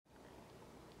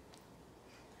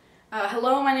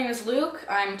Hello, my name is Luke.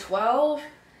 I'm 12,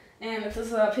 and this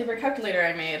is a paper calculator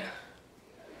I made.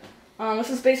 This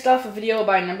is based off a video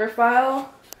by Numberphile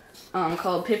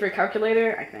called Paper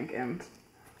Calculator, I think, and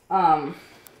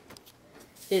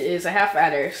it is a half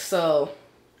adder, so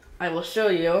I will show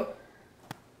you.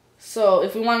 So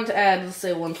if we wanted to add, let's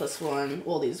say 1 plus 1,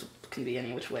 well, these can be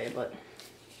any which way, but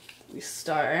we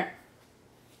start.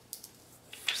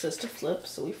 It says to flip,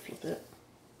 so we flip it.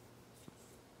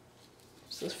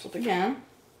 So let's flip again.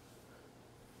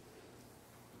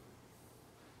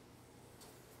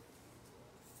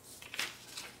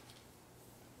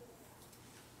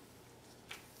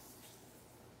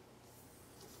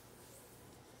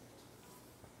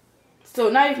 So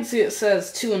now you can see it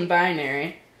says 2 in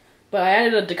binary, but I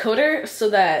added a decoder so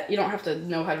that you don't have to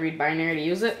know how to read binary to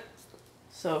use it.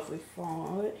 So if we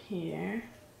follow it here,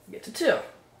 we get to 2.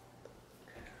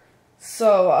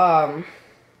 So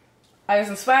I was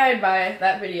inspired by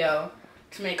that video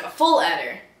to make a full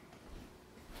adder,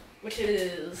 which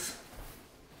is,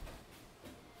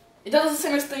 it does the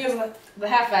same thing as the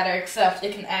half adder, except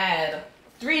it can add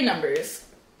 3 numbers.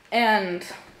 And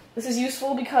this is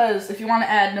useful because if you want to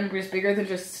add numbers bigger than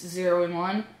just 0 and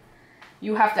 1,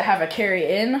 you have to have a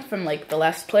carry in from like the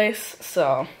last place,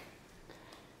 so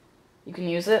you can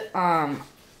use it.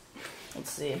 Let's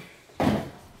see.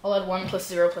 I'll add 1 plus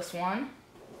 0 plus 1.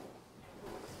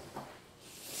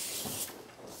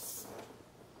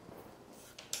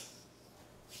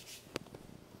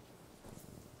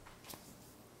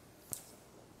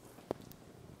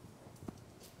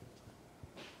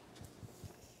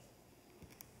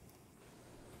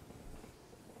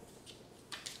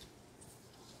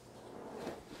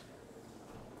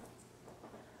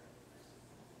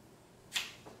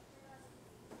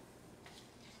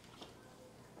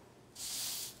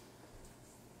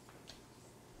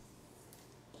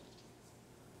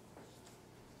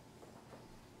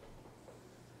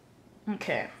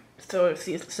 Okay, so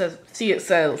see it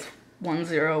says 1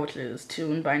 0, which is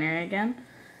 2 in binary again.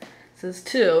 It says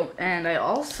 2, and I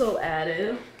also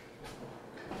added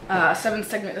a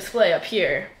 7-segment display up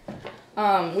here,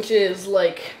 which is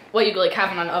like what you like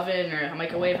have in an oven or a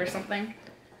microwave or something,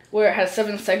 where it has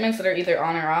 7 segments that are either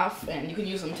on or off, and you can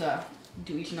use them to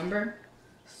do each number.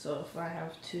 So if I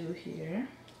have 2 here.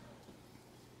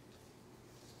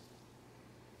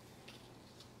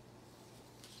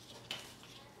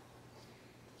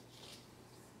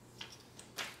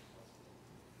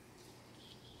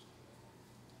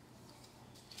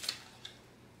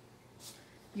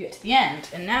 You get to the end,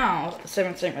 and now the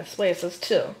 7-segment display says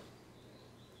 2.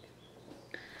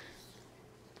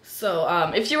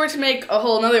 So if you were to make a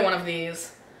whole another one of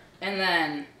these and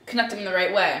then connect them in the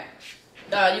right way,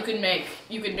 you could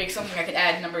make something that could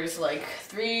add numbers like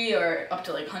 3 or up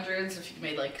to like hundreds if you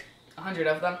made like 100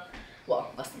 of them.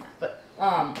 Well, less than that, but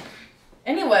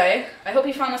anyway, I hope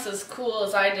you found this as cool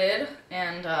as I did,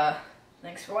 and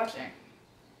thanks for watching.